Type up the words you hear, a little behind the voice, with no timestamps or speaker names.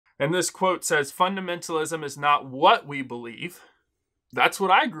And this quote says, "Fundamentalism is not what we believe." That's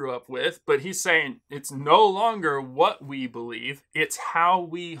what I grew up with, but he's saying it's no longer what we believe, it's how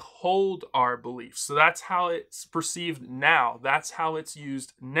we hold our beliefs. So that's how it's perceived now. That's how it's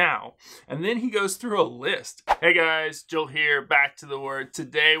used now. And then he goes through a list. Hey guys, Joel here, back to the Word.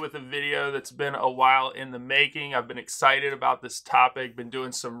 Today with a video that's been a while in the making. I've been excited about this topic, been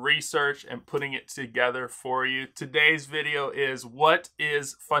doing some research and putting it together for you. Today's video is, what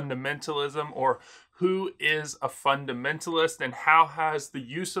is fundamentalism, or who is a fundamentalist, and how has the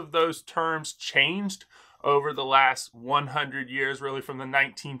use of those terms changed over the last 100 years, really from the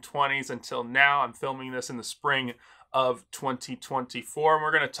 1920s until now. I'm filming this in the spring of 2024, and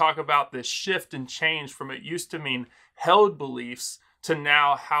we're going to talk about this shift and change from it used to mean held beliefs to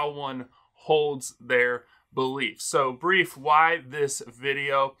now how one holds their beliefs. So brief, why this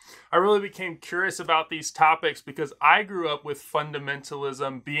video? I really became curious about these topics because I grew up with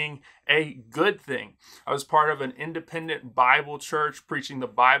fundamentalism being a good thing. I was part of an independent Bible church preaching the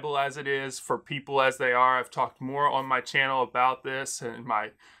Bible as it is for people as they are. I've talked more on my channel about this in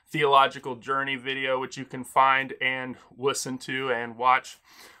my theological journey video, which you can find and listen to and watch.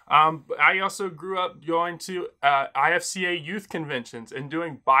 I also grew up going to IFCA youth conventions and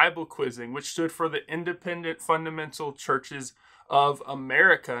doing Bible quizzing, which stood for the Independent Fundamental Churches of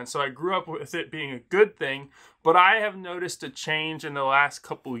America. And so I grew up with it being a good thing, but I have noticed a change in the last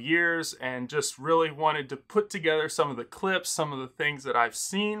couple years and just really wanted to put together some of the clips, some of the things that I've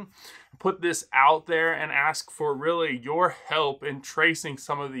seen, put this out there and ask for really your help in tracing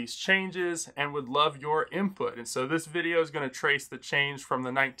some of these changes, and would love your input. And so this video is going to trace the change from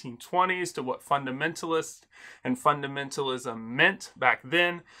the 1920s to what fundamentalists and fundamentalism meant back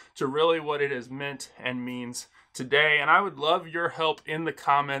then to really what it has meant and means today. And I would love your help in the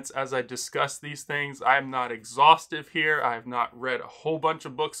comments as I discuss these things. I am not exhaustive here. I have not read a whole bunch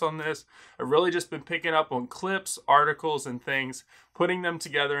of books on this. I've really just been picking up on clips, articles, and things, putting them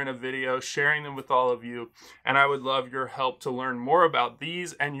together in a video, sharing them with all of you. And I would love your help to learn more about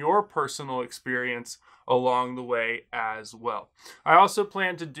these and your personal experience along the way as well. I also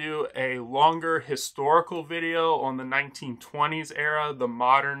plan to do a longer historical video on the 1920s era, the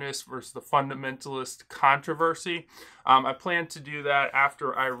modernist versus the fundamentalist controversy. I plan to do that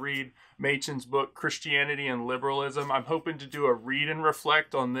after I read Machen's book, Christianity and Liberalism. I'm hoping to do a read and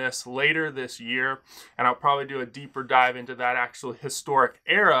reflect on this later this year, and I'll probably do a deeper dive into that actual historic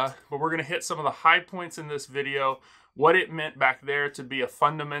era, but we're going to hit some of the high points in this video, what it meant back there to be a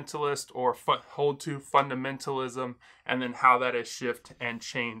fundamentalist or hold to fundamentalism, and then how that has shifted and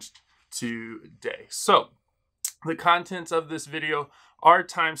changed today. So the contents of this video are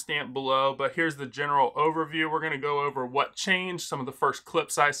timestamped below, but here's the general overview. We're going to go over what changed, some of the first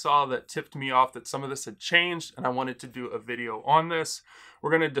clips I saw that tipped me off that some of this had changed, and I wanted to do a video on this.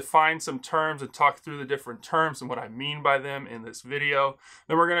 We're going to define some terms and talk through the different terms and what I mean by them in this video.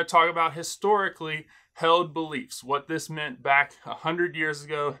 Then we're going to talk about historically held beliefs, what this meant back 100 years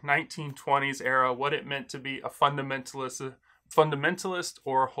ago, 1920s era, what it meant to be a fundamentalist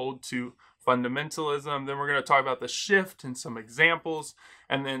or hold to fundamentalism. Then we're going to talk about the shift and some examples,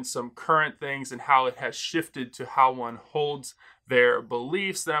 and then some current things and how it has shifted to how one holds their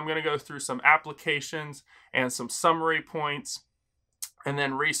beliefs. Then I'm going to go through some applications and some summary points, and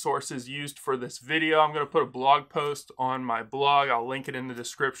then resources used for this video. I'm going to put a blog post on my blog. I'll link it in the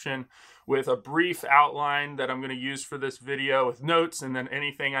description with a brief outline that I'm going to use for this video with notes, and then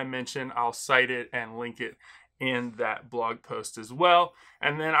anything I mention, I'll cite it and link it in that blog post as well.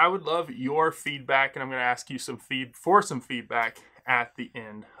 And then I would love your feedback, and I'm going to ask you some feedback at the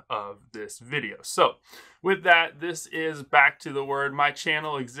end of this video. So with that, this is Back to the Word. My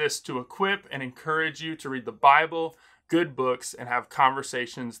channel exists to equip and encourage you to read the Bible, good books, and have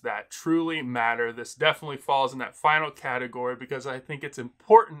conversations that truly matter. This definitely falls in that final category because I think it's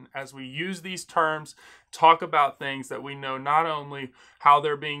important as we use these terms, talk about things that we know not only how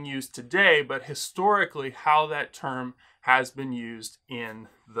they're being used today, but historically how that term has been used in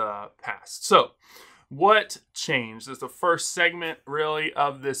the past. So what changed is the first segment really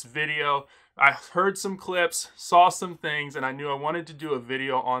of this video. I heard some clips, saw some things, and I knew I wanted to do a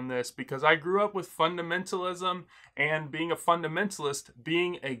video on this because I grew up with fundamentalism and being a fundamentalist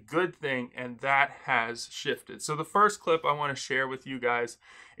being a good thing, and that has shifted. So the first clip I want to share with you guys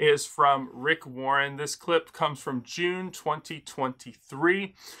is from Rick Warren. This clip comes from June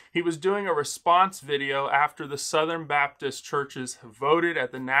 2023. He was doing a response video after the Southern Baptist churches voted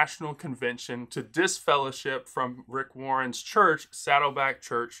at the National Convention to disfellowship from Rick Warren's church, Saddleback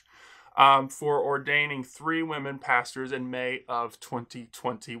Church for ordaining 3 women pastors in May of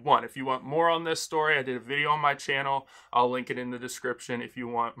 2021. If you want more on this story, I did a video on my channel. I'll link it in the description if you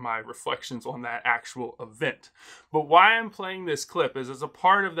want my reflections on that actual event. But why I'm playing this clip is as a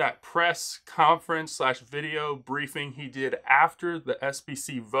part of that press conference / video briefing he did after the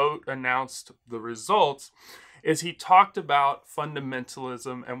SBC vote announced the results, is he talked about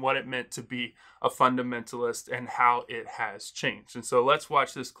fundamentalism and what it meant to be a fundamentalist and how it has changed. And so let's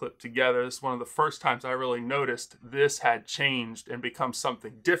watch this clip together. This is one of the first times I really noticed this had changed and become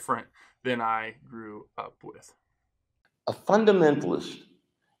something different than I grew up with. A fundamentalist,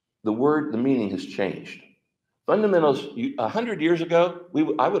 the meaning has changed. Fundamentalist, 100 years ago,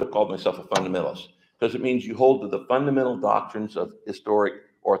 I would have called myself a fundamentalist because it means you hold to the fundamental doctrines of historic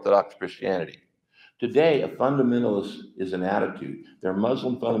Orthodox Christianity. Today, a fundamentalist is an attitude. There are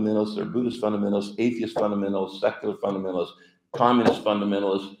Muslim fundamentalists, there are Buddhist fundamentalists, atheist fundamentalists, secular fundamentalists, communist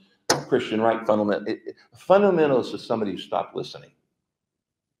fundamentalists, Christian right fundamentalist. Fundamentalist is somebody who stopped listening.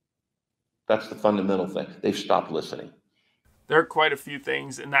 That's the fundamental thing. They've stopped listening. There are quite a few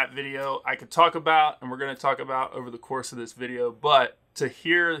things in that video I could talk about, and we're going to talk about over the course of this video, but to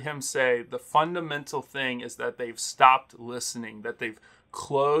hear him say the fundamental thing is that they've stopped listening, that they've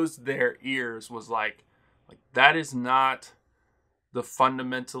closed their ears, was like that is not the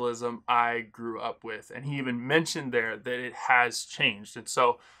fundamentalism I grew up with. And he even mentioned there that it has changed. And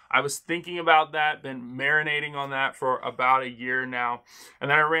so I was thinking about that, been marinating on that for about a year now.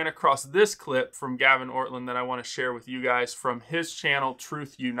 And then I ran across this clip from Gavin Ortlund that I want to share with you guys from his channel,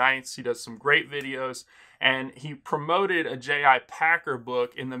 Truth Unites. He does some great videos. And he promoted a J.I. Packer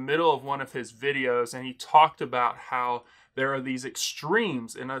book in the middle of one of his videos. And he talked about how there are these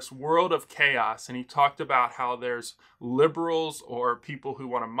extremes in this world of chaos. And he talked about how there's liberals or people who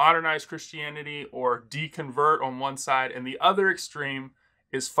want to modernize Christianity or deconvert on one side. And the other extreme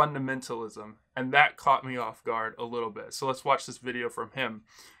is fundamentalism. And that caught me off guard a little bit. So let's watch this video from him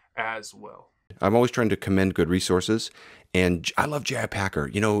as well. I'm always trying to commend good resources, and I love J.I. Packer.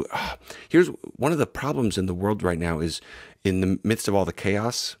 You know, here's one of the problems in the world right now is in the midst of all the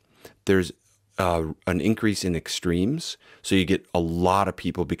chaos, there's an increase in extremes. So you get a lot of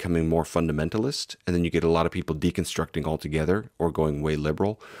people becoming more fundamentalist, and then you get a lot of people deconstructing altogether or going way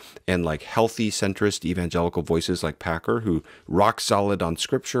liberal. And like healthy centrist evangelical voices like Packer, who rock solid on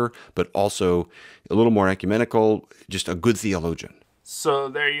scripture, but also a little more ecumenical, just a good theologian. So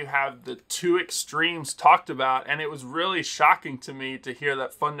there you have the two extremes talked about, and it was really shocking to me to hear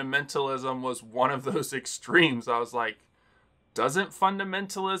that fundamentalism was one of those extremes. I was like, doesn't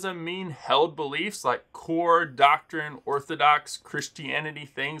fundamentalism mean held beliefs like core doctrine, Orthodox Christianity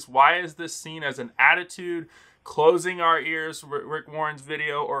things? Why is this seen as an attitude? Closing our ears, Rick Warren's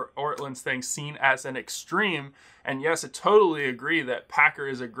video, or Ortlund's thing, seen as an extreme. And yes, I totally agree that Packer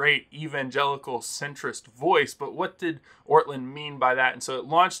is a great evangelical centrist voice, but what did Ortlund mean by that? And so it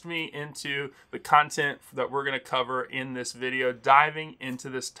launched me into the content that we're going to cover in this video, diving into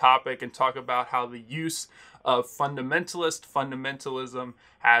this topic and talk about how the use of fundamentalism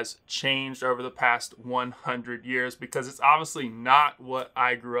has changed over the past 100 years, because it's obviously not what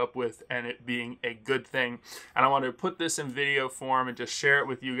I grew up with and it being a good thing. And I want to put this in video form and just share it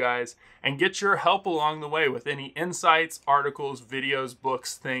with you guys and get your help along the way with any insights, articles, videos,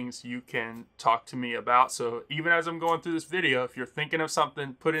 books, things you can talk to me about. So even as I'm going through this video, if you're thinking of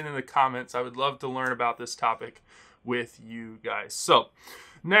something, put it in the comments. I would love to learn about this topic with you guys. So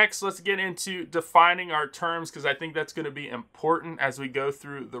next, let's get into defining our terms, because I think that's going to be important as we go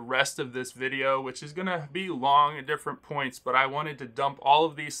through the rest of this video, which is going to be long at different points, but I wanted to dump all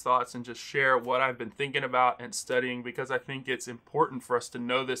of these thoughts and just share what I've been thinking about and studying, because I think it's important for us to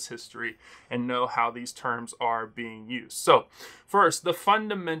know this history and know how these terms are being used. So first, the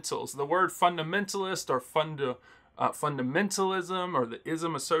fundamentals. The word fundamentalist or fundamentalism, or the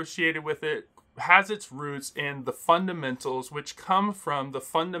ism associated with it, has its roots in the fundamentals, which come from the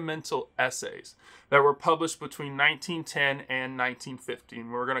fundamental essays that were published between 1910 and 1915.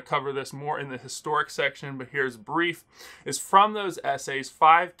 We're going to cover this more in the historic section, but here's brief. Is from those essays,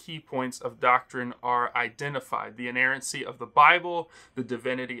 5 key points of doctrine are identified: the inerrancy of the Bible, the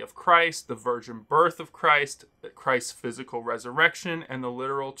divinity of Christ, the virgin birth of Christ, Christ's physical resurrection, and the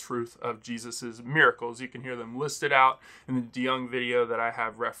literal truth of Jesus's miracles. You can hear them listed out in the DeYoung video that I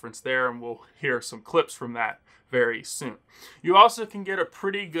have referenced there, and we'll hear some clips from that very soon. You also can get a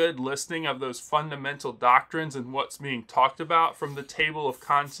pretty good listing of those fundamental doctrines and what's being talked about from the table of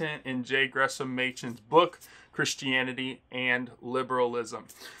content in J. Gresham Machen's book, Christianity, and liberalism.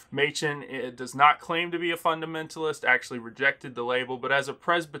 Machen does not claim to be a fundamentalist, actually rejected the label, but as a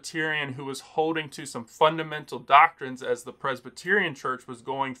Presbyterian who was holding to some fundamental doctrines as the Presbyterian Church was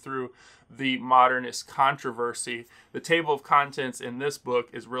going through the modernist controversy, the table of contents in this book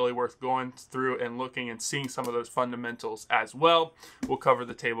is really worth going through and looking and seeing some of those fundamentals as well. We'll cover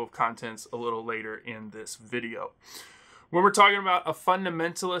the table of contents a little later in this video. When we're talking about a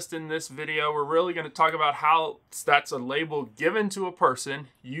fundamentalist in this video, we're really going to talk about how that's a label given to a person,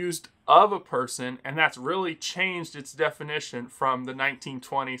 used of a person, and that's really changed its definition from the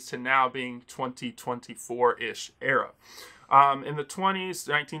 1920s to now being 2024-ish era. In the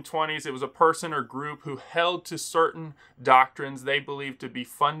 1920s, it was a person or group who held to certain doctrines they believed to be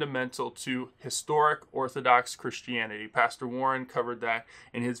fundamental to historic Orthodox Christianity. Pastor Warren covered that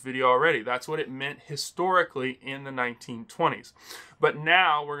in his video already. That's what it meant historically in the 1920s. But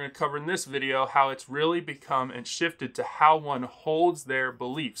now we're going to cover in this video how it's really become and shifted to how one holds their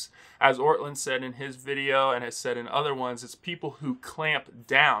beliefs. As Ortlund said in his video and has said in other ones, it's people who clamp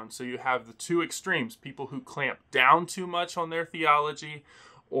down. So you have the two extremes, people who clamp down too much on their theology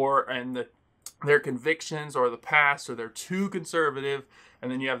their convictions or the past, or they're too conservative.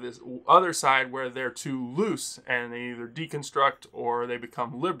 And then you have this other side where they're too loose and they either deconstruct or they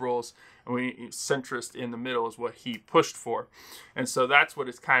become liberals. And centrist in the middle is what he pushed for. And so that's what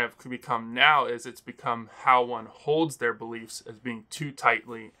it's kind of become now, is it's become how one holds their beliefs as being too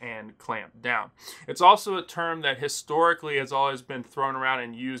tightly and clamped down. It's also a term that historically has always been thrown around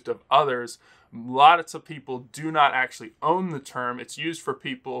and used of others. Lots of people do not actually own the term. It's used for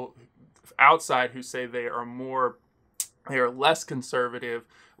people outside who say they are less conservative,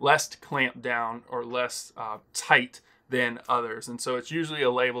 less clamped down, or less tight than others. And so it's usually a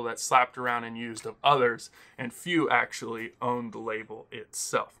label that's slapped around and used of others, and few actually own the label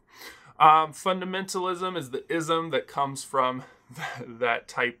itself. Fundamentalism is the ism that comes from that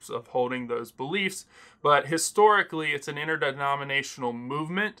types of holding those beliefs, but historically it's an interdenominational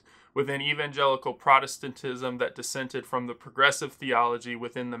movement within evangelical Protestantism that dissented from the progressive theology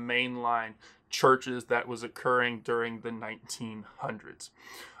within the mainline churches that was occurring during the 1900s.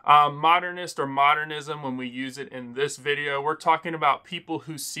 Modernist or modernism, when we use it in this video, we're talking about people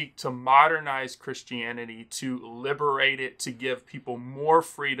who seek to modernize Christianity, to liberate it, to give people more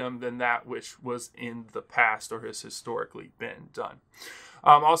freedom than that which was in the past or has historically been done.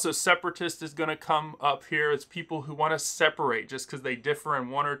 Also, separatist is going to come up here. It's people who want to separate just because they differ in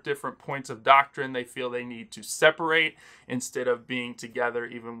one or different points of doctrine. They feel they need to separate instead of being together,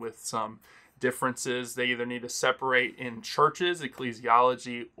 even with some differences. They either need to separate in churches,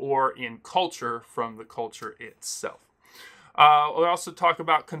 ecclesiology, or in culture from the culture itself. We'll also talk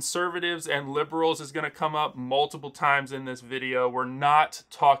about conservatives and liberals is going to come up multiple times in this video. We're not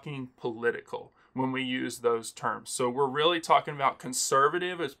talking political when we use those terms. So we're really talking about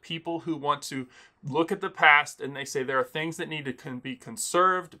conservative as people who want to look at the past and they say there are things that need to be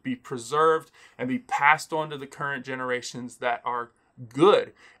conserved, be preserved, and be passed on to the current generations that are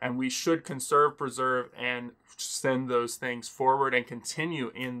good. And we should conserve, preserve, and send those things forward and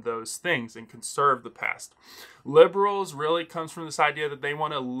continue in those things and conserve the past. Liberals really comes from this idea that they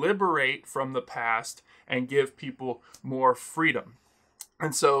want to liberate from the past and give people more freedom.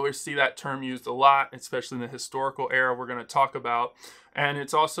 And so we see that term used a lot, especially in the historical era we're going to talk about. And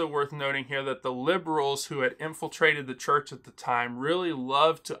it's also worth noting here that the liberals who had infiltrated the church at the time really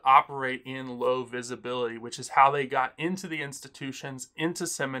loved to operate in low visibility, which is how they got into the institutions, into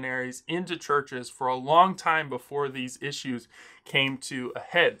seminaries, into churches for a long time before these issues came to a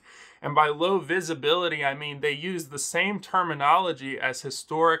head. And by low visibility, I mean they used the same terminology as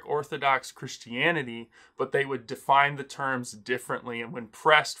historic Orthodox Christianity, but they would define the terms differently. And when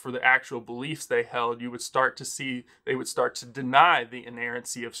pressed for the actual beliefs they held, you would start to see they would start to deny the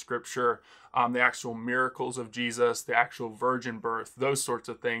inerrancy of Scripture, the actual miracles of Jesus, the actual virgin birth, those sorts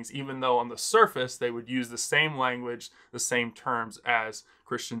of things, even though on the surface they would use the same language, the same terms as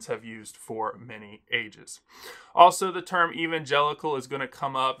Christians have used for many ages. Also, the term evangelical is going to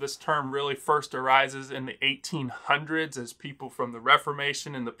come up. This term really first arises in the 1800s as people from the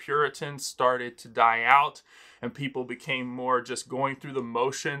Reformation and the Puritans started to die out, and people became more just going through the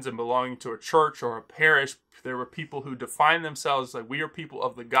motions and belonging to a church or a parish. There were people who defined themselves like, we are people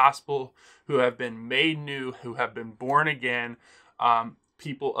of the gospel who have been made new, who have been born again,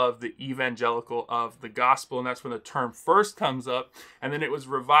 people of the evangelical of the gospel. And that's when the term first comes up. And then it was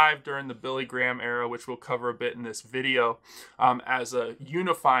revived during the Billy Graham era, which we'll cover a bit in this video, as a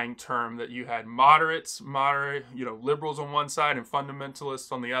unifying term that you had moderate, liberals on one side and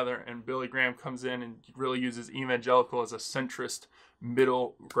fundamentalists on the other. And Billy Graham comes in and really uses evangelical as a centrist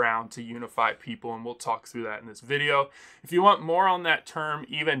middle ground to unify people, and we'll talk through that in this video. If you want more on that term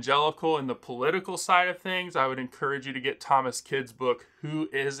evangelical and the political side of things, I would encourage you to get Thomas Kidd's book, Who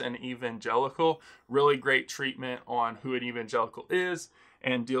is an Evangelical? Really great treatment on who an evangelical is,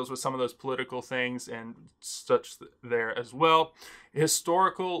 and deals with some of those political things and such there as well.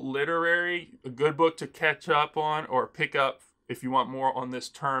 Historical, literary, a good book to catch up on or pick up if you want more on this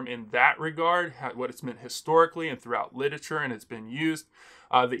term in that regard, what it's meant historically and throughout literature and it's been used.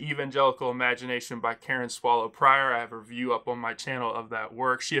 The Evangelical Imagination by Karen Swallow Prior. I have a review up on my channel of that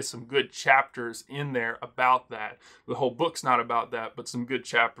work. She has some good chapters in there about that. The whole book's not about that, but some good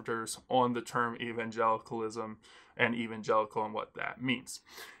chapters on the term evangelicalism and evangelical and what that means.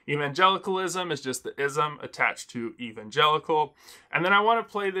 Evangelicalism is just the ism attached to evangelical. And then I want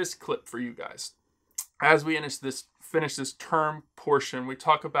to play this clip for you guys. As we finish this term portion, we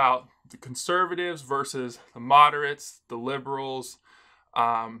talk about the conservatives versus the moderates, the liberals,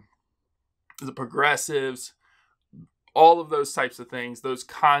 the progressives, all of those types of things, those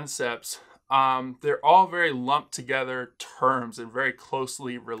concepts. They're all very lumped together terms and very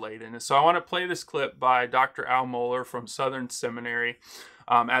closely related. And so I want to play this clip by Dr. Al Mohler from Southern Seminary.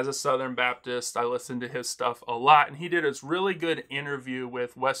 As a Southern Baptist, I listened to his stuff a lot, and he did a really good interview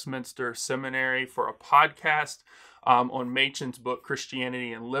with Westminster Seminary for a podcast on Machen's book,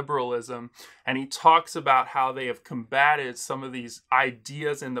 Christianity and Liberalism. And he talks about how they have combated some of these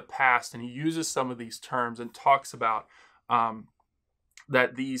ideas in the past, and he uses some of these terms and talks about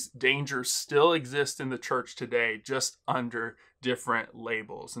that these dangers still exist in the church today, just under different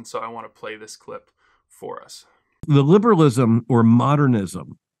labels. And so I want to play this clip for us. The liberalism or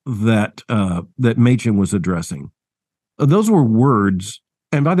modernism that Machen was addressing, those were words,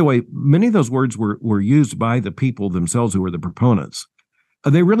 and by the way, many of those words were used by the people themselves who were the proponents.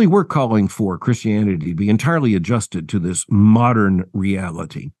 They really were calling for Christianity to be entirely adjusted to this modern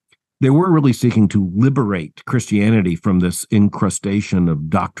reality. They were really seeking to liberate Christianity from this incrustation of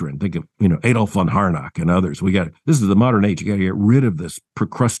doctrine. Think of, Adolf von Harnack and others. This is the modern age. You got to get rid of this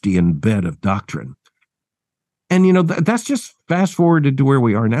Procrustean bed of doctrine. And, that's just fast forwarded to where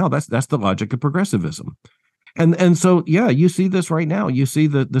we are now. That's the logic of progressivism. And so, yeah, you see this right now. You see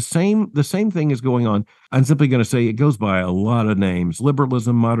the same thing is going on. I'm simply going to say it goes by a lot of names: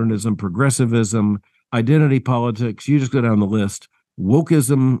 liberalism, modernism, progressivism, identity politics. You just go down the list.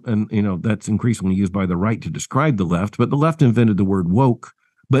 Wokeism, and, that's increasingly used by the right to describe the left, but the left invented the word woke.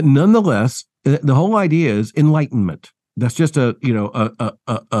 But nonetheless, the whole idea is enlightenment. That's just an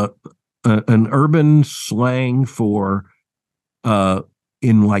urban slang for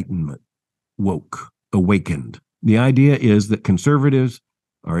enlightenment, woke, awakened. The idea is that conservatives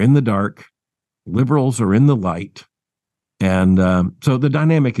are in the dark, liberals are in the light, and so the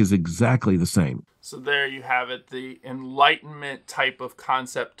dynamic is exactly the same. So there you have it, the enlightenment type of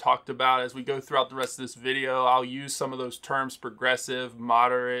concept talked about. As we go throughout the rest of this video, I'll use some of those terms: progressive,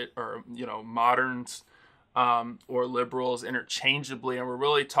 moderate, or moderns, or liberals interchangeably. And we're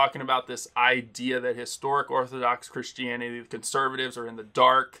really talking about this idea that historic Orthodox Christianity, the conservatives, are in the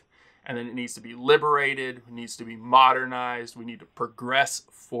dark, and then it needs to be liberated, it needs to be modernized, we need to progress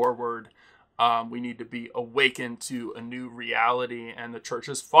forward, we need to be awakened to a new reality. And the church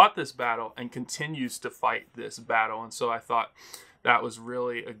has fought this battle and continues to fight this battle. And so I thought that was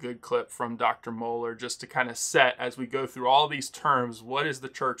really a good clip from Dr. Mohler, just to kind of set, as we go through all these terms, what is the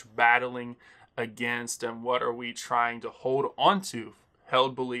church battling against and what are we trying to hold onto,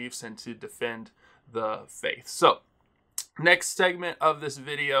 held beliefs, and to defend the faith. So next segment of this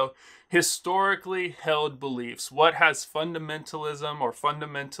video, historically held beliefs. What has fundamentalism or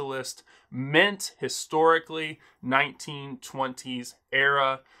fundamentalist meant historically? 1920s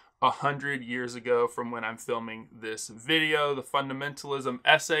era, 100 years ago from when I'm filming this video. The fundamentalism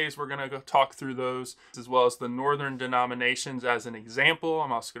essays, we're going to go talk through those, as well as the northern denominations as an example.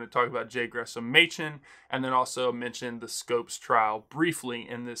 I'm also going to talk about J. Gresham Machen, and then also mention the Scopes trial briefly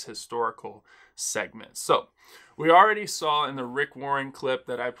in this historical segment. So we already saw in the Rick Warren clip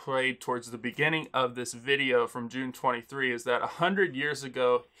that I played towards the beginning of this video from June 23 is that 100 years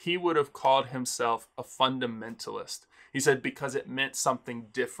ago, he would have called himself a fundamentalist. He said because it meant something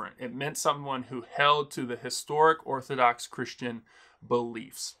different. It meant someone who held to the historic Orthodox Christian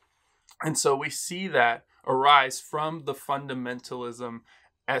beliefs. And so we see that arise from the fundamentalism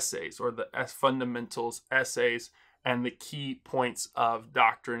essays, or the fundamentals essays, and the key points of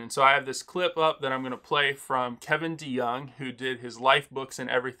doctrine. And so I have this clip up that I'm going to play from Kevin DeYoung, who did his Life Books and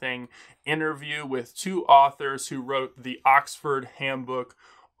Everything interview with two authors who wrote the Oxford Handbook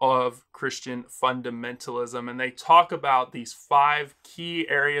of Christian fundamentalism. And they talk about these 5 key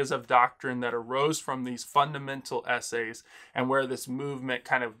areas of doctrine that arose from these fundamental essays and where this movement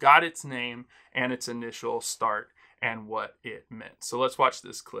kind of got its name and its initial start and what it meant. So let's watch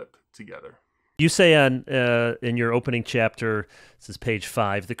this clip together. You say in your opening chapter, this is page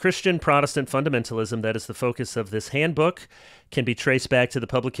 5, the Christian Protestant fundamentalism that is the focus of this handbook can be traced back to the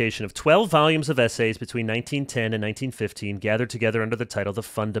publication of 12 volumes of essays between 1910 and 1915, gathered together under the title The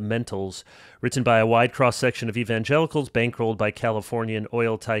Fundamentals, written by a wide cross-section of evangelicals, bankrolled by Californian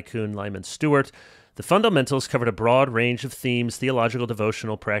oil tycoon Lyman Stewart. The Fundamentals covered a broad range of themes, theological,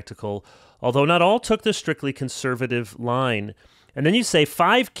 devotional, practical, although not all took the strictly conservative line. And then you say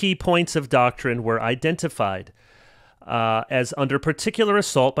 5 key points of doctrine were identified as under particular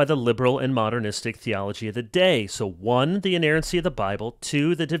assault by the liberal and modernistic theology of the day. So 1, the inerrancy of the Bible;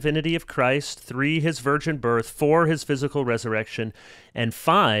 2, the divinity of Christ; 3, his virgin birth; 4, his physical resurrection; and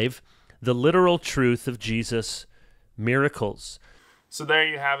 5, the literal truth of Jesus' miracles. So there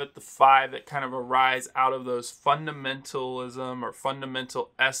you have it, the 5 that kind of arise out of those fundamentalism or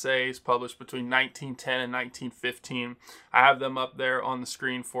fundamental essays published between 1910 and 1915. I have them up there on the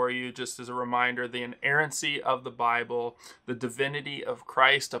screen for you just as a reminder. The inerrancy of the Bible, the divinity of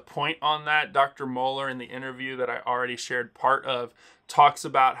Christ. A point on that, Dr. Mohler, in the interview that I already shared part of, talks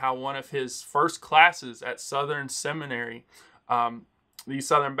about how one of his first classes at Southern Seminary, the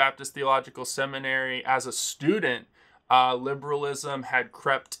Southern Baptist Theological Seminary, as a student, liberalism had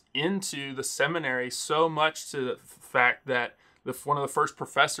crept into the seminary so much to the fact that one of the first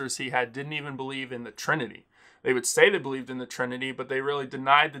professors he had didn't even believe in the Trinity. They would say they believed in the Trinity, but they really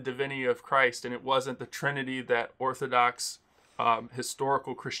denied the divinity of Christ, and it wasn't the Trinity that Orthodox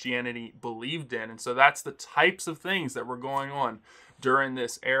historical Christianity believed in. And so that's the types of things that were going on during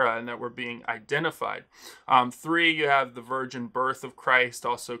this era and that were being identified. 3, you have the virgin birth of Christ.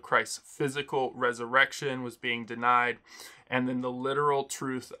 Also, Christ's physical resurrection was being denied. And then the literal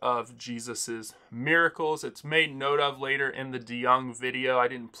truth of Jesus's miracles. It's made note of later in the DeYoung video. I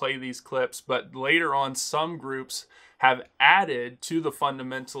didn't play these clips, but later on, some groups have added to the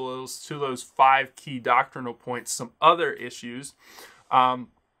fundamentals, to those 5 key doctrinal points, some other issues.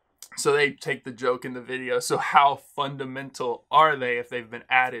 So they take the joke in the video. So how fundamental are they if they've been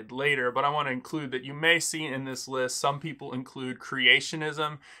added later? But I want to include that you may see in this list, some people include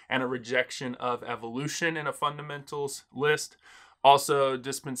creationism and a rejection of evolution in a fundamentals list. Also,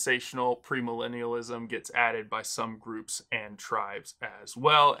 dispensational premillennialism gets added by some groups and tribes as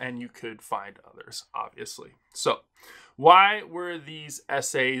well, and you could find others, obviously. So, why were these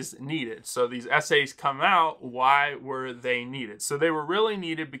essays needed? So these essays come out, why were they needed? So they were really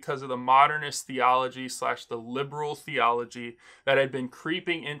needed because of the modernist theology / the liberal theology that had been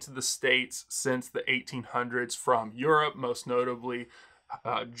creeping into the States since the 1800s from Europe, most notably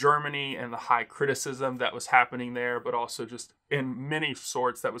Germany, and the high criticism that was happening there, but also just in many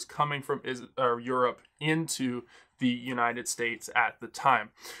sorts that was coming from Europe into the United States at the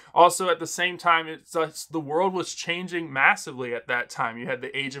time. Also, at the same time, the world was changing massively at that time. You had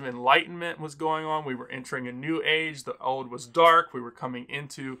the Age of Enlightenment was going on. We were entering a new age. The old was dark. We were coming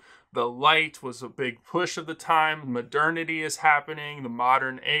into the light. Was a big push of the time. Modernity is happening, the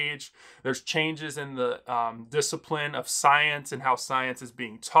modern age. There's changes in the discipline of science and how science is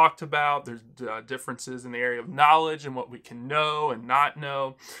being talked about. There's differences in the area of knowledge and what we can know and not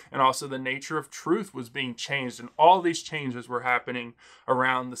know. And also the nature of truth was being changed. And all these changes were happening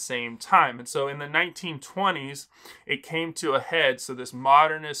around the same time. And so in the 1920s, it came to a head. So this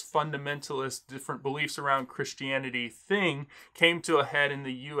modernist, fundamentalist, different beliefs around Christianity thing came to a head in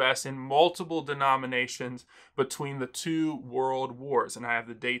the U.S. in multiple denominations between the 2 world wars. And I have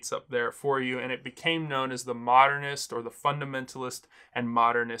the dates up there for you. And it became known as the modernist or the fundamentalist and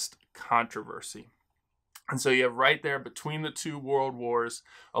modernist controversy. And so you have right there between the 2 world wars,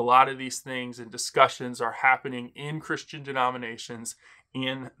 a lot of these things and discussions are happening in Christian denominations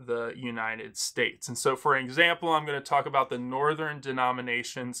in the United States. And so for example, I'm going to talk about the northern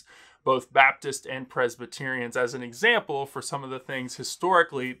denominations, both Baptist and Presbyterians, as an example for some of the things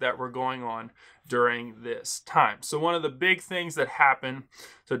historically that were going on during this time. So one of the big things that happened,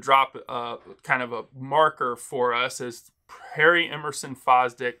 to drop kind of a marker for us, is Harry Emerson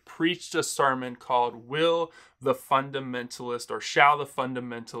Fosdick preached a sermon called Will the Fundamentalist, or Shall the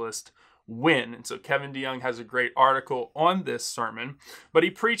Fundamentalist Win? And so Kevin DeYoung has a great article on this sermon, but he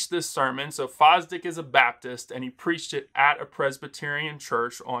preached this sermon. So Fosdick is a Baptist, and he preached it at a Presbyterian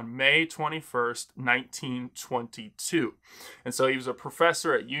church on May 21st, 1922. And so he was a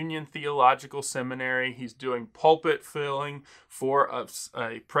professor at Union Theological Seminary. He's doing pulpit filling for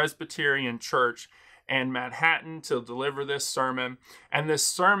a Presbyterian church. and Manhattan to deliver this sermon. And this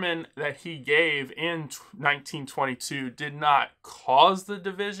sermon that he gave in 1922 did not cause the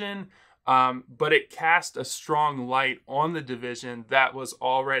division, but it cast a strong light on the division that was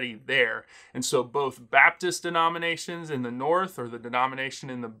already there. And so both Baptist denominations in the North, or the denomination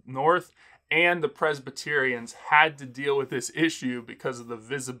in the North, and the Presbyterians had to deal with this issue because of the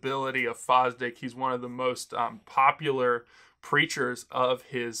visibility of Fosdick. He's one of the most popular preachers of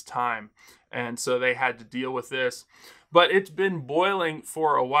his time. And so they had to deal with this. But it's been boiling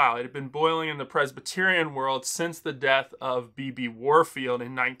for a while. It had been boiling in the Presbyterian world since the death of B.B. Warfield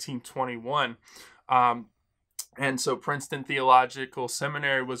in 1921. And so Princeton Theological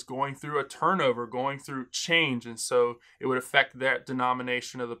Seminary was going through a turnover, going through change. And so it would affect that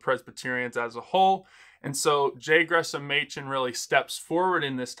denomination of the Presbyterians as a whole. And so J. Gresham Machen really steps forward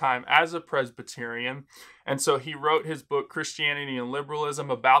in this time as a Presbyterian. And so he wrote his book, Christianity and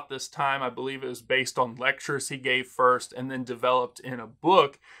Liberalism, about this time. I believe it was based on lectures he gave first and then developed in a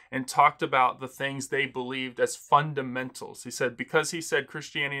book, and talked about the things they believed as fundamentals. He said, because he said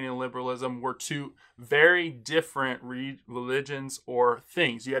Christianity and liberalism were two very different religions or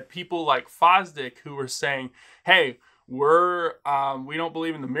things. You had people like Fosdick who were saying, hey, we don't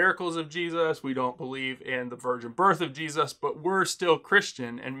believe in the miracles of Jesus. We don't believe in the virgin birth of Jesus, but we're still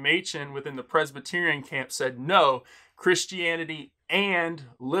Christian. And Machen within the Presbyterian camp said, no, Christianity and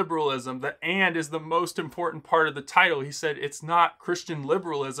liberalism. The and is the most important part of the title. He said it's not Christian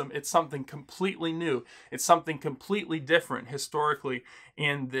liberalism. It's something completely new. It's something completely different historically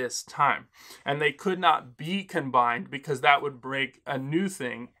in this time. And they could not be combined because that would break a new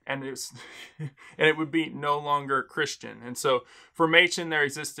thing, and it would be no longer Christian. And so for Machen, there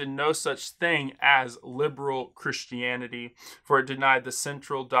existed no such thing as liberal Christianity, for it denied the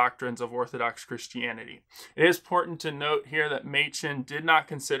central doctrines of Orthodox Christianity. It is important to note here that Machen did not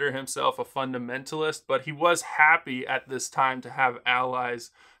consider himself a fundamentalist, but he was happy at this time to have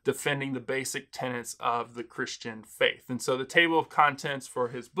allies defending the basic tenets of the Christian faith. And so the table of contents for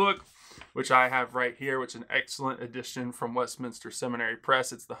his book, which I have right here, which is an excellent edition from Westminster Seminary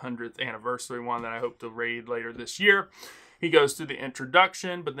Press. It's the 100th anniversary one that I hope to read later this year. He goes through the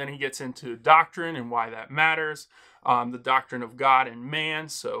introduction, but then he gets into doctrine and why that matters. The doctrine of God and man,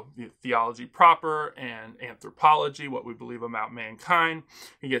 so theology proper and anthropology, what we believe about mankind.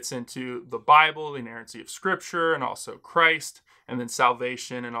 He gets into the Bible, the inerrancy of Scripture, and also Christ, and then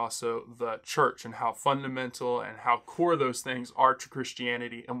salvation, and also the church, and how fundamental and how core those things are to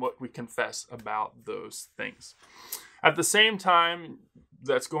Christianity and what we confess about those things. At the same time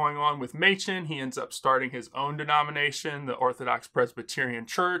that's going on with Machen, he ends up starting his own denomination, the Orthodox Presbyterian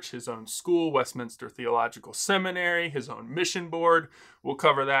Church, his own school, Westminster Theological Seminary, his own mission board. We'll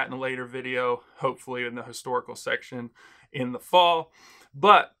cover that in a later video, hopefully in the historical section in the fall.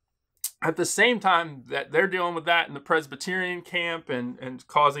 But at the same time that they're dealing with that in the Presbyterian camp and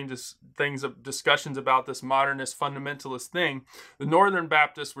causing discussions about this modernist fundamentalist thing, the Northern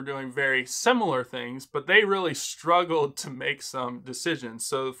Baptists were doing very similar things, but they really struggled to make some decisions.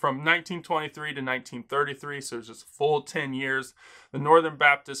 So from 1923 to 1933, so it was just a full 10 years, the Northern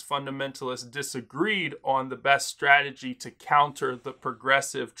Baptist fundamentalists disagreed on the best strategy to counter the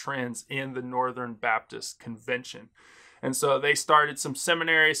progressive trends in the Northern Baptist Convention. And so they started some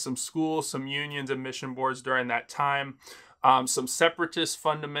seminaries, some schools, some unions and mission boards during that time. Some separatist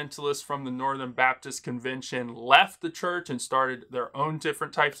fundamentalists from the Northern Baptist Convention left the church and started their own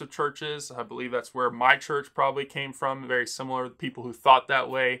different types of churches. I believe that's where my church probably came from, very similar to people who thought that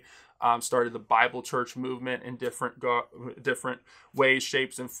way. Started the Bible church movement in different ways,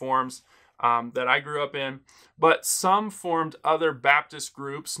 shapes, and forms that I grew up in. But some formed other Baptist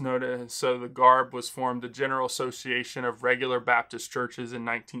groups. So the GARB was formed, the General Association of Regular Baptist Churches, in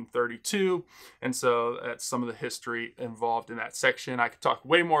 1932. And so that's some of the history involved in that section. I could talk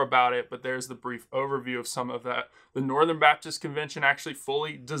way more about it, but there's the brief overview of some of that. The Northern Baptist Convention actually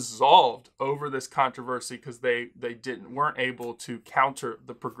fully dissolved over this controversy because they weren't able to counter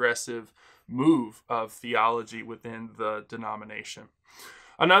the progressive move of theology within the denomination.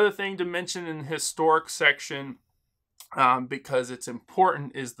 Another thing to mention in the historic section, because it's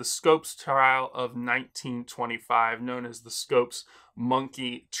important, is the Scopes trial of 1925, known as the Scopes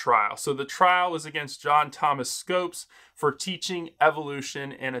Monkey Trial. So the trial was against John Thomas Scopes for teaching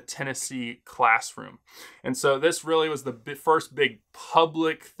evolution in a Tennessee classroom. And so this really was the first big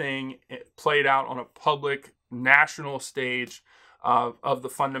public thing played out on a public national stage of the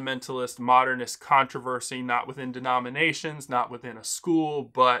fundamentalist-modernist controversy, not within denominations, not within a school,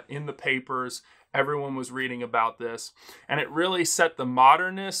 but in the papers. Everyone was reading about this. And it really set the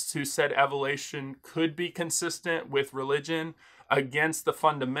modernists who said evolution could be consistent with religion against the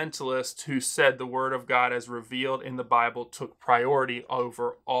fundamentalists who said the Word of God as revealed in the Bible took priority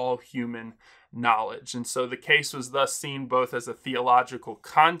over all human knowledge. And so the case was thus seen both as a theological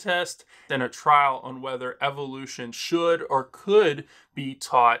contest and a trial on whether evolution should or could be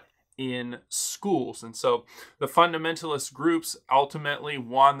taught in schools. And so the fundamentalist groups ultimately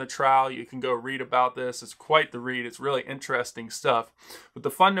won the trial. You can go read about this. It's quite the read. It's really interesting stuff. But the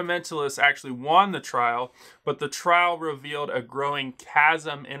fundamentalists actually won the trial, but the trial revealed a growing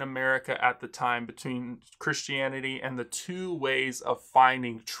chasm in America at the time between Christianity and the two ways of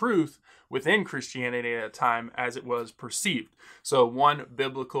finding truth within Christianity at a time as it was perceived. So one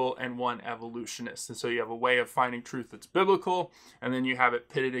biblical and one evolutionist. And so you have a way of finding truth that's biblical, and then you have it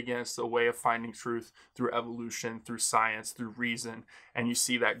pitted against a way of finding truth through evolution, through science, through reason, and you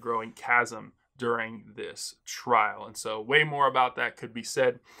see that growing chasm during this trial. And so way more about that could be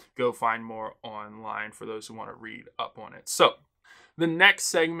said. Go find more online for those who want to read up on it. So the next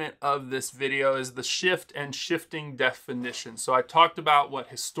segment of this video is the shift and shifting definition. So I talked about what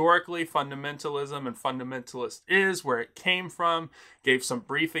historically fundamentalism and fundamentalist is, where it came from, gave some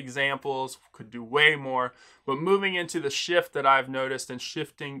brief examples, could do way more, but moving into the shift that I've noticed and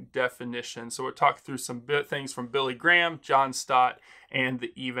shifting definition. So we'll talk through some things from Billy Graham, John Stott, and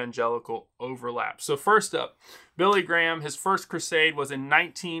the evangelical overlap. So first up, Billy Graham, his first crusade was in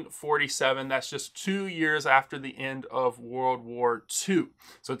 1947. That's just 2 years after the end of World War II.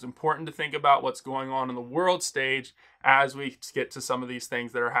 So it's important to think about what's going on in the world stage as we get to some of these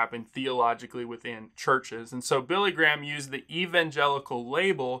things that are happening theologically within churches. And so Billy Graham used the evangelical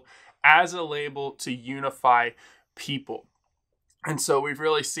label as a label to unify people. And so we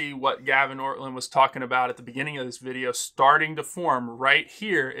really see what Gavin Ortlund was talking about at the beginning of this video starting to form right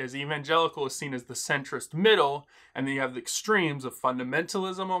here, as evangelical is seen as the centrist middle, and then you have the extremes of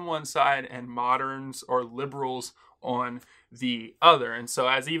fundamentalism on one side and moderns or liberals on the other. And so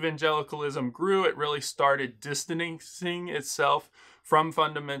as evangelicalism grew, it really started distancing itself from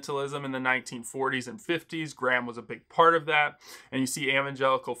fundamentalism in the 1940s and 50s. Graham was a big part of that. And you see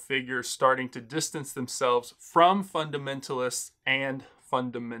evangelical figures starting to distance themselves from fundamentalists and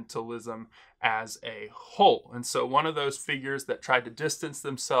fundamentalism as a whole. And so one of those figures that tried to distance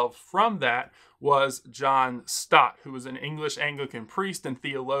themselves from that was John Stott, who was an English Anglican priest and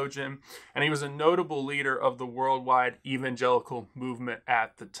theologian, and he was a notable leader of the worldwide evangelical movement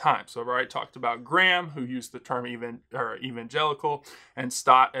at the time. So I've already talked about Graham, who used the term evangelical, and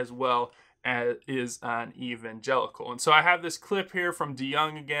Stott as well is an evangelical. And so I have this clip here from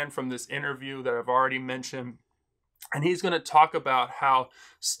DeYoung again from this interview that I've already mentioned. And he's going to talk about how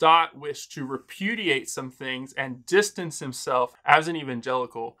Stott wished to repudiate some things and distance himself as an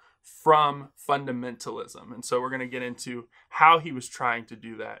evangelical from fundamentalism. And so we're going to get into how he was trying to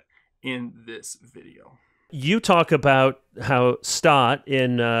do that in this video. You talk about how Stott,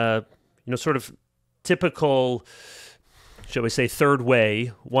 in sort of typical, shall we say, third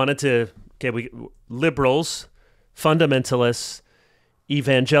way, wanted to liberals, fundamentalists,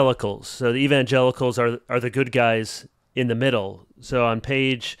 evangelicals. So the evangelicals are the good guys in the middle. So on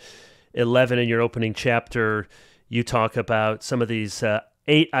page 11 in your opening chapter, you talk about some of these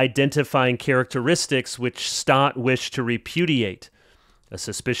 8 identifying characteristics which Stott wished to repudiate: a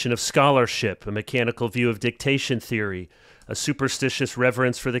suspicion of scholarship, a mechanical view of dictation theory, a superstitious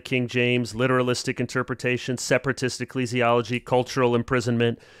reverence for the King James, literalistic interpretation, separatist ecclesiology, cultural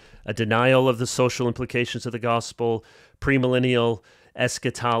imprisonment, a denial of the social implications of the gospel, premillennial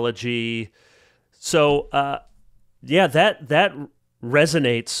eschatology. So, that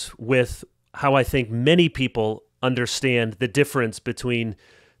resonates with how I think many people understand the difference between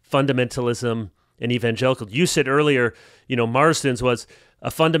fundamentalism and evangelical. You said earlier, Marsden's was a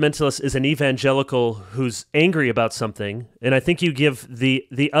fundamentalist is an evangelical who's angry about something. And I think you give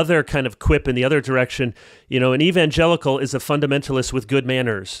the other kind of quip in the other direction. An evangelical is a fundamentalist with good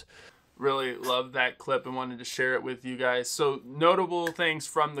manners. Really loved that clip and wanted to share it with you guys. So notable things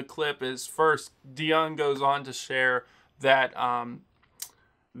from the clip is, first, DeYoung goes on to share that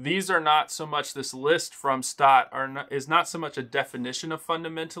these are not so much, this list from Stott is not so much a definition of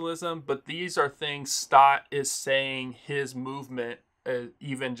fundamentalism, but these are things Stott is saying his movement,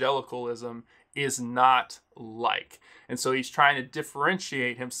 evangelicalism, is not like. And so he's trying to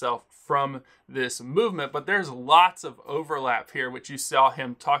differentiate himself from this movement, but there's lots of overlap here, which you saw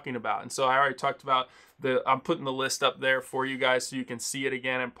him talking about. And so I already talked about I'm putting the list up there for you guys so you can see it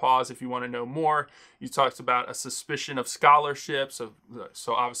again and pause if you want to know more. You talked about a suspicion of scholarship. So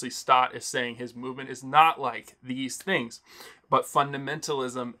obviously Stott is saying his movement is not like these things, but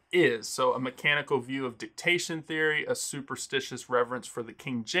fundamentalism is. So a mechanical view of dictation theory, a superstitious reverence for the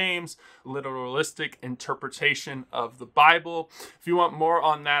King James, literal pluralistic interpretation of the Bible. If you want more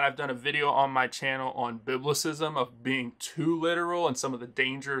on that, I've done a video on my channel on biblicism, of being too literal and some of the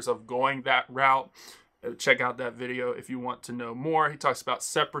dangers of going that route. Check out that video if you want to know more. He talks about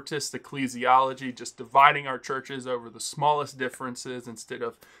separatist ecclesiology, just dividing our churches over the smallest differences instead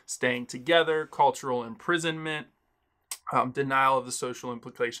of staying together, cultural imprisonment, denial of the social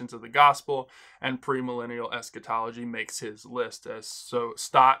implications of the gospel, and premillennial eschatology makes his list. So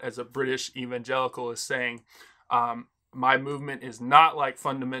Stott, as a British evangelical, is saying, my movement is not like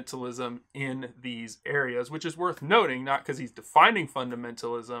fundamentalism in these areas, which is worth noting, not because he's defining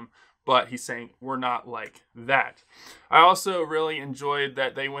fundamentalism, but he's saying we're not like that. I also really enjoyed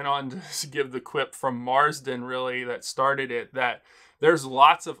that they went on to give the quip from Marsden, really, that started it, that there's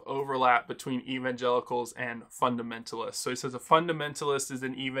lots of overlap between evangelicals and fundamentalists. So he says a fundamentalist is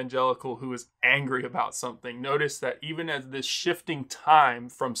an evangelical who is angry about something. Notice that even as this shifting time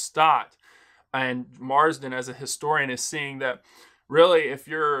from Stott and Marsden as a historian is seeing that really if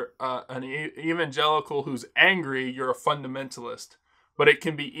you're an evangelical who's angry, you're a fundamentalist. But it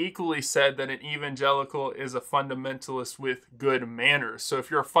can be equally said that an evangelical is a fundamentalist with good manners. So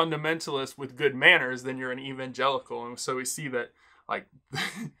if you're a fundamentalist with good manners, then you're an evangelical. And so we see that like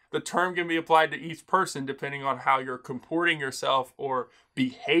the term can be applied to each person depending on how you're comporting yourself or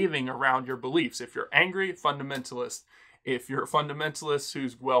behaving around your beliefs. If you're angry, fundamentalist. If you're a fundamentalist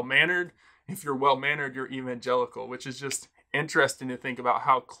who's well-mannered, if you're well-mannered, you're evangelical, which is just interesting to think about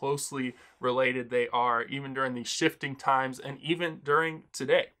how closely related they are, even during these shifting times and even during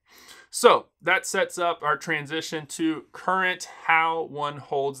today. So that sets up our transition to current how one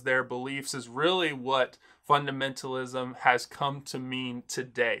holds their beliefs is really what fundamentalism has come to mean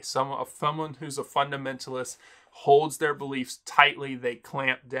today. Someone who's a fundamentalist holds their beliefs tightly, they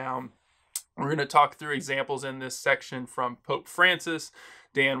clamp down. We're going to talk through examples in this section from Pope Francis,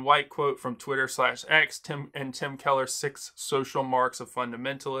 Dan White quote from Twitter/X, Tim Keller's 6 social marks of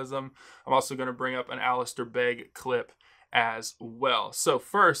fundamentalism. I'm also going to bring up an Alistair Begg clip as well. So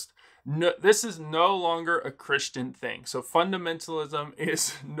first, this is no longer a Christian thing. So fundamentalism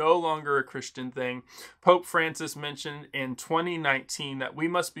is no longer a Christian thing. Pope Francis mentioned in 2019 that we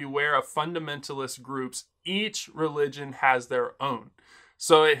must beware of fundamentalist groups. Each religion has their own.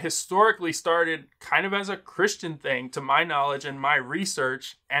 So it historically started kind of as a Christian thing, to my knowledge and my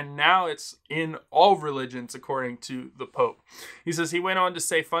research, and now it's in all religions, according to the Pope. He says, he went on to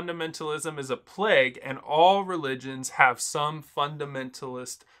say, fundamentalism is a plague, and all religions have some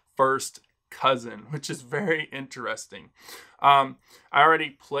fundamentalist first cousin, which is very interesting. I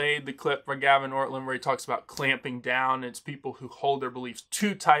already played the clip from Gavin Ortlund where he talks about clamping down. It's people who hold their beliefs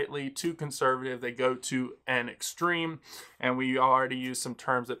too tightly, too conservative. They go to an extreme, and we already used some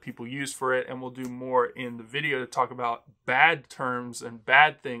terms that people use for it, and we'll do more in the video to talk about bad terms and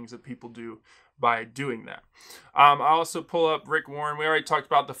bad things that people do by doing that. I also pull up Rick Warren. We already talked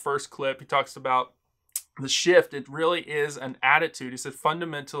about the first clip. He talks about the shift. It really is an attitude. He said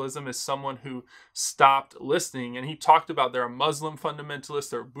fundamentalism is someone who stopped listening. And he talked about there are Muslim fundamentalists,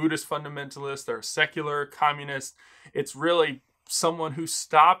 there are Buddhist fundamentalists, there are secular communists. It's really someone who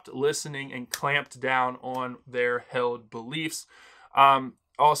stopped listening and clamped down on their held beliefs.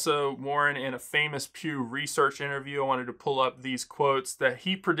 Also, Warren, in a famous Pew Research interview, I wanted to pull up these quotes, that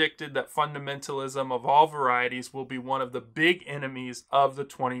he predicted that fundamentalism of all varieties will be one of the big enemies of the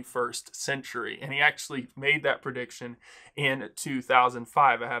 21st century. And he actually made that prediction in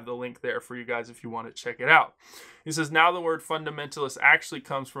 2005. I have the link there for you guys if you want to check it out. He says, now the word fundamentalist actually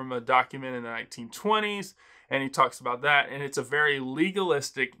comes from a document in the 1920s. And he talks about that, and it's a very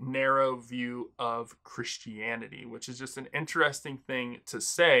legalistic, narrow view of Christianity, which is just an interesting thing to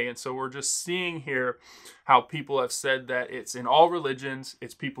say. And so we're just seeing here how people have said that it's in all religions,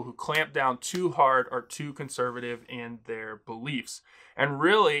 it's people who clamp down too hard or too conservative in their beliefs. And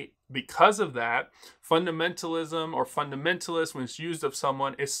really, because of that, fundamentalism or fundamentalist, when it's used of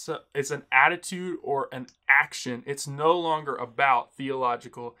someone, it's an attitude or an action. It's no longer about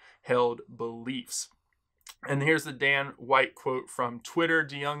theological held beliefs. And here's the Dan White quote from Twitter.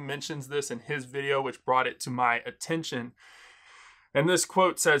 DeYoung mentions this in his video, which brought it to my attention. And this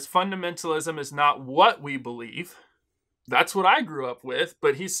quote says, fundamentalism is not what we believe. That's what I grew up with.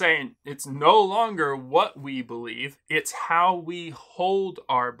 But he's saying it's no longer what we believe. It's how we hold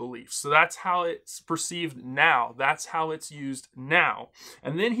our beliefs. So that's how it's perceived now. That's how it's used now.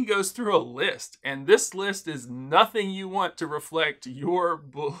 And then he goes through a list. And this list is nothing you want to reflect your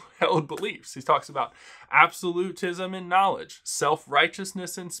held beliefs. He talks about absolutism in knowledge,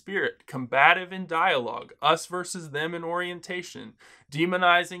 self-righteousness in spirit, combative in dialogue, us versus them in orientation,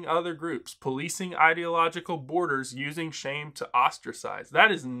 demonizing other groups, policing ideological borders, using shame to ostracize.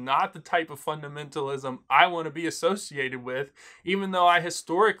 That is not the type of fundamentalism I want to be associated with, even though I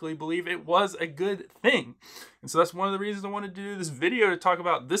historically believe it was a good thing. And so that's one of the reasons I wanted to do this video, to talk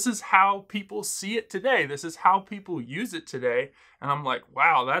about this is how people see it today. This is how people use it today. And I'm like,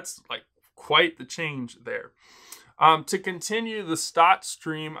 wow, that's like quite the change there. To continue the Stott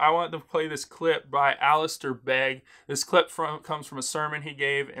stream, I wanted to play this clip by Alistair Begg. This clip comes from a sermon he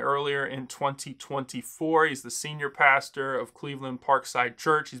gave earlier in 2024. He's the senior pastor of Cleveland Parkside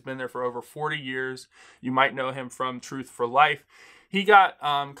Church. He's been there for over 40 years. You might know him from Truth for Life. He got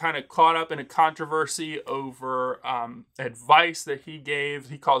kind of caught up in a controversy over advice that he gave.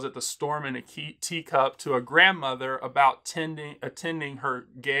 He calls it the storm in a teacup, to a grandmother about attending her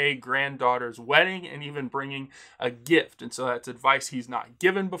gay granddaughter's wedding and even bringing a gift. And so that's advice he's not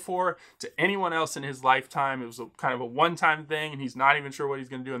given before to anyone else in his lifetime. It was kind of a one-time thing, and he's not even sure what he's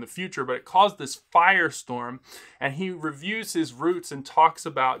going to do in the future. But it caused this firestorm, and he reviews his roots and talks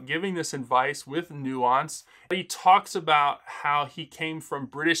about giving this advice with nuance. He talks about how he came from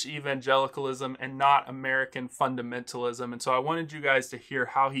British evangelicalism and not American fundamentalism. And so I wanted you guys to hear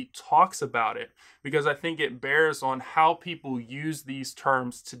how he talks about it, because I think it bears on how people use these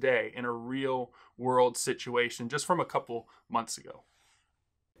terms today in a real world situation, just from a couple months ago.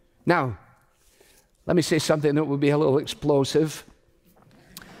 Now, let me say something that will be a little explosive.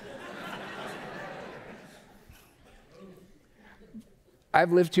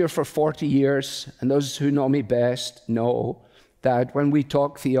 I've lived here for 40 years, and those who know me best know that when we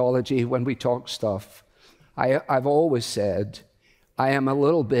talk theology, when we talk stuff, I've always said I am a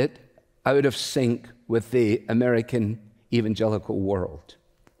little bit out of sync with the American evangelical world.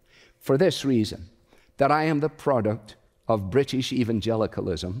 For this reason, that I am the product of British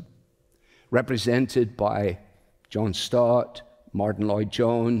evangelicalism, represented by John Stott, Martin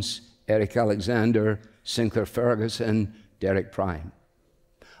Lloyd-Jones, Eric Alexander, Sinclair Ferguson, Derek Prime.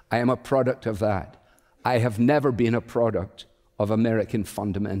 I am a product of that. I have never been a product of American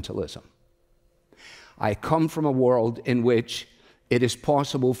fundamentalism. I come from a world in which it is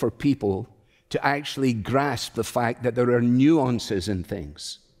possible for people to actually grasp the fact that there are nuances in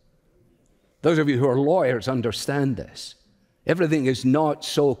things. Those of you who are lawyers understand this. Everything is not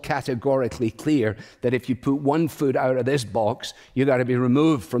so categorically clear that if you put one foot out of this box, you got to be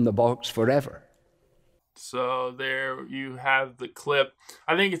removed from the box forever. So there you have the clip.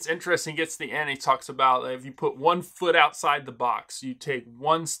 I think it's interesting. He gets to the end. He talks about if you put one foot outside the box, you take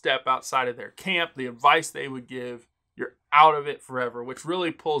one step outside of their camp, the advice they would give, you're out of it forever, which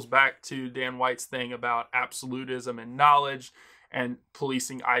really pulls back to Dan White's thing about absolutism and knowledge and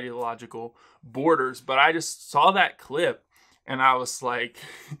policing ideological borders. But I just saw that clip and I was like,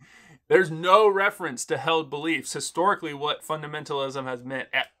 there's no reference to held beliefs. Historically, what fundamentalism has meant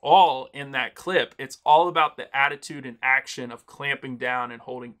at all in that clip, it's all about the attitude and action of clamping down and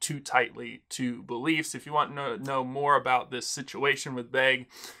holding too tightly to beliefs. If you want to know more about this situation with Begg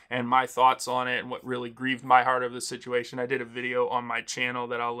and my thoughts on it and what really grieved my heart of the situation, I did a video on my channel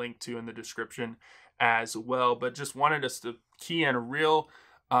that I'll link to in the description as well. But just wanted us to key in a real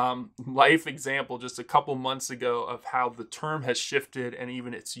life example just a couple months ago of how the term has shifted and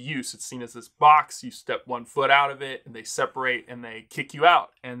even its use. It's seen as this box. You step one foot out of it and they separate and they kick you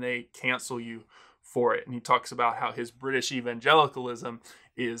out and they cancel you for it. And he talks about how his British evangelicalism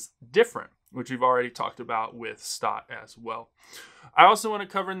is different, which we've already talked about with Stott as well. I also want to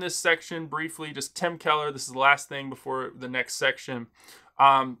cover in this section briefly just Tim Keller. This is the last thing before the next section.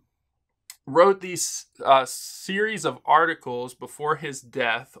 Wrote these series of articles before his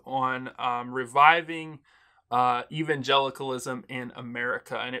death on reviving evangelicalism in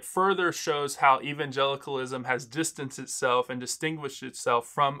America. And it further shows how evangelicalism has distanced itself and distinguished itself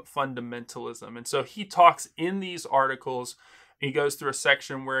from fundamentalism. And so he talks in these articles, he goes through a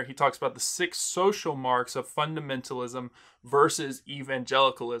section where he talks about the 6 social marks of fundamentalism versus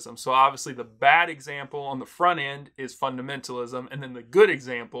evangelicalism. So obviously the bad example on the front end is fundamentalism, and then the good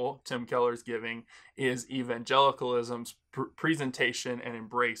example Tim Keller is giving is evangelicalism's presentation and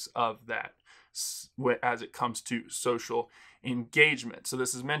embrace of that as it comes to social engagement. So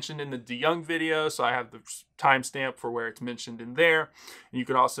this is mentioned in the DeYoung video, so I have the timestamp for where it's mentioned in there. And you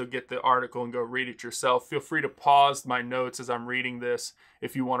can also get the article and go read it yourself. Feel free to pause my notes as I'm reading this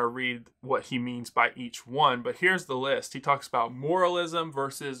if you want to read what he means by each one. But here's the list. He talks about moralism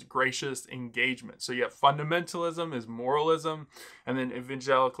versus gracious engagement. So you have fundamentalism is moralism, and then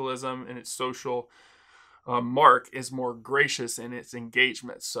evangelicalism and its social Mark is more gracious in its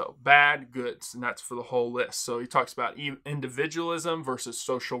engagement. So bad, goods, and that's for the whole list. So he talks about individualism versus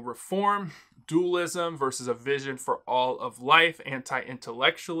social reform, dualism versus a vision for all of life,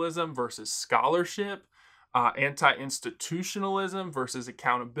 anti-intellectualism versus scholarship, anti-institutionalism versus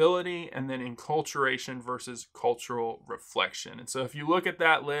accountability, and then enculturation versus cultural reflection. And so if you look at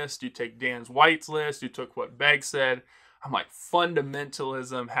that list, you take Dan White's list, you took what Begg said, I'm like,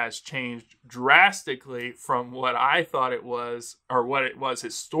 fundamentalism has changed drastically from what I thought it was, or what it was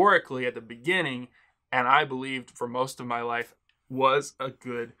historically at the beginning, and I believed for most of my life was a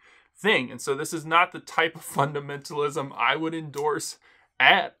good thing. And so this is not the type of fundamentalism I would endorse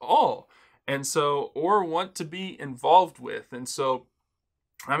at all, and so, or want to be involved with. And so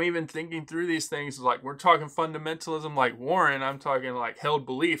I'm even thinking through these things, like we're talking fundamentalism like Warren, I'm talking like held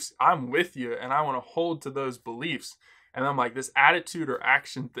beliefs. I'm with you, and I want to hold to those beliefs. And I'm like, this attitude or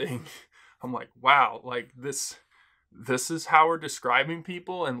action thing, I'm like, wow, like this is how we're describing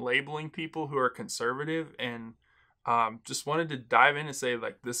people and labeling people who are conservative. And just wanted to dive in and say,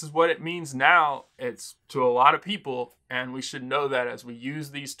 like, this is what it means now. It's to a lot of people, and we should know that as we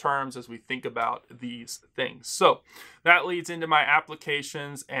use these terms, as we think about these things. So that leads into my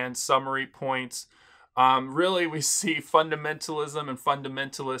applications and summary points. Really, we see fundamentalism and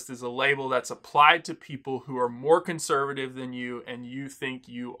fundamentalist is a label that's applied to people who are more conservative than you, and you think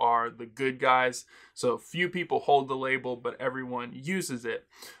you are the good guys. So few people hold the label, but everyone uses it.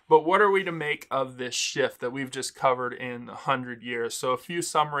 But what are we to make of this shift that we've just covered in 100 years? So a few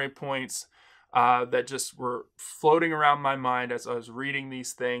summary points that just were floating around my mind as I was reading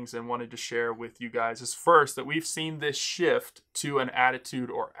these things and wanted to share with you guys is first, that we've seen this shift to an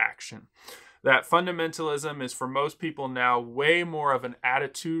attitude or action. That fundamentalism is for most people now way more of an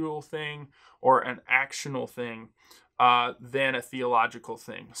attitudinal thing or an actional thing than a theological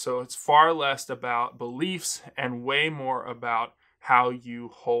thing. So it's far less about beliefs and way more about how you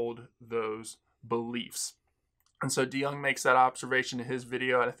hold those beliefs. And so DeYoung makes that observation in his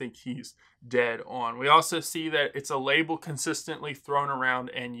video, and I think he's dead on. We also see that it's a label consistently thrown around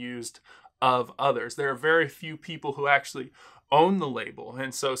and used of others. There are very few people who actually own the label,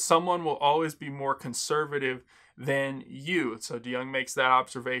 and so someone will always be more conservative than you. So DeYoung makes that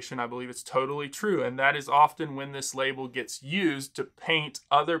observation. I believe it's totally true, and that is often when this label gets used to paint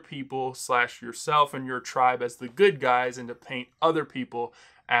other people / yourself and your tribe as the good guys, and to paint other people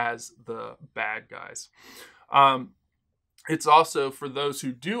as the bad guys. It's also for those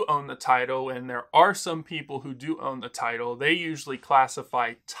who do own the title, and there are some people who do own the title, they usually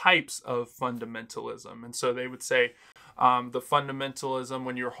classify types of fundamentalism. And so they would say the fundamentalism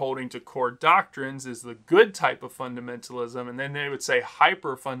when you're holding to core doctrines is the good type of fundamentalism, and then they would say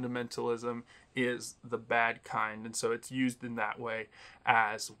hyper-fundamentalism is the bad kind. And so it's used in that way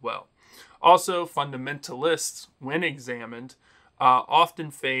as well. Also, fundamentalists, when examined,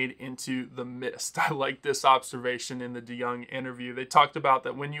 often fade into the mist. I like this observation in the DeYoung interview. They talked about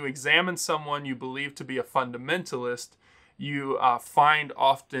that when you examine someone you believe to be a fundamentalist, you find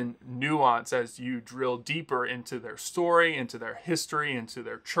often nuance as you drill deeper into their story, into their history, into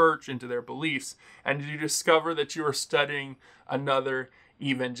their church, into their beliefs, and you discover that you are studying another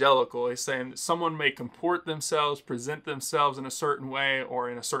evangelical. He's saying that someone may comport themselves, present themselves in a certain way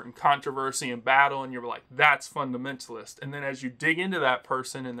or in a certain controversy and battle, and you're like, that's fundamentalist. And then as you dig into that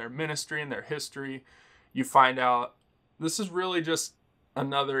person and their ministry and their history, you find out this is really just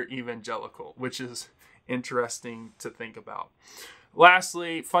another evangelical, which is interesting to think about.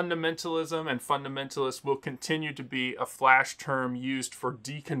 Lastly, fundamentalism and fundamentalists will continue to be a flash term used for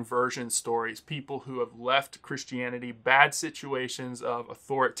deconversion stories, people who have left Christianity, bad situations of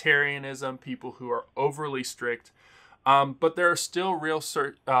authoritarianism, people who are overly strict. But there are still real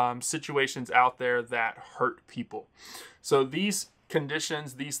situations out there that hurt people. So these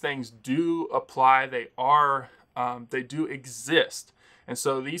conditions, these things do apply. They do exist. And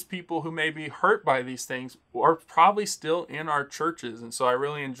so these people who may be hurt by these things are probably still in our churches. And so I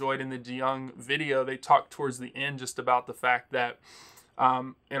really enjoyed in the DeYoung video, they talked towards the end just about the fact that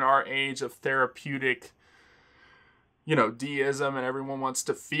in our age of therapeutic, deism, and everyone wants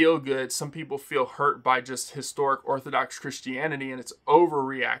to feel good, some people feel hurt by just historic Orthodox Christianity and its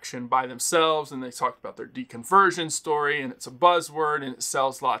overreaction by themselves. And they talked about their deconversion story, and it's a buzzword, and it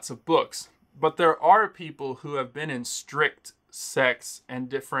sells lots of books. But there are people who have been in strict sects and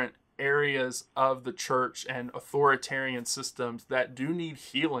different areas of the church and authoritarian systems that do need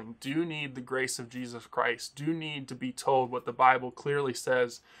healing, do need the grace of Jesus Christ, do need to be told what the Bible clearly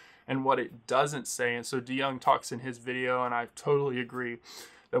says and what it doesn't say. And so DeYoung talks in his video, and I totally agree,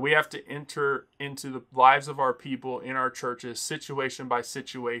 that we have to enter into the lives of our people in our churches, situation by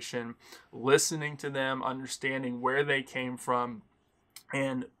situation, listening to them, understanding where they came from,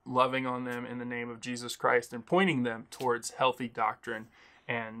 and loving on them in the name of Jesus Christ and pointing them towards healthy doctrine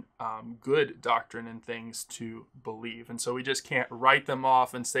and good doctrine and things to believe. And so we just can't write them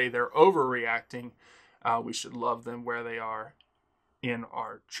off and say they're overreacting. We should love them where they are in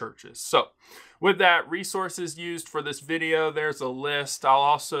our churches. So with that, resources used for this video, there's a list. I'll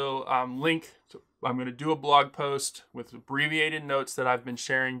also link to, I'm going to do a blog post with abbreviated notes that I've been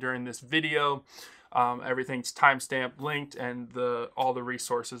sharing during this video. Everything's timestamped, linked, and all the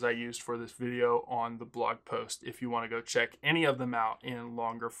resources I used for this video on the blog post if you want to go check any of them out in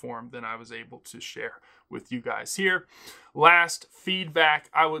longer form than I was able to share with you guys here. Last, feedback.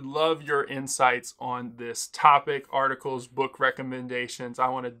 I would love your insights on this topic, articles, book recommendations. I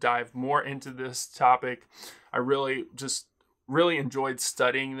want to dive more into this topic. I really enjoyed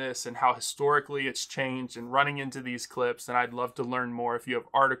studying this and how historically it's changed and running into these clips, and I'd love to learn more. If you have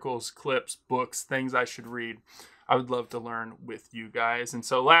articles, clips, books, things I should read, I would love to learn with you guys. And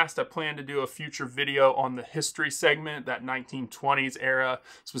so last, I plan to do a future video on the history segment, that 1920s era,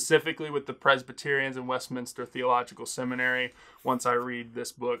 specifically with the Presbyterians and Westminster Theological Seminary, once I read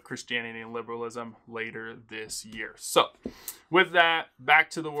this book, Christianity and Liberalism, later this year. So with that, back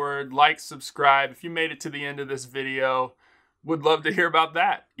to the word. Like, subscribe. If you made it to the end of this video, would love to hear about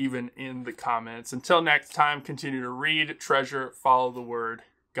that, even in the comments. Until next time, continue to read, treasure, follow the word.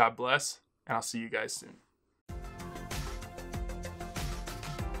 God bless, and I'll see you guys soon.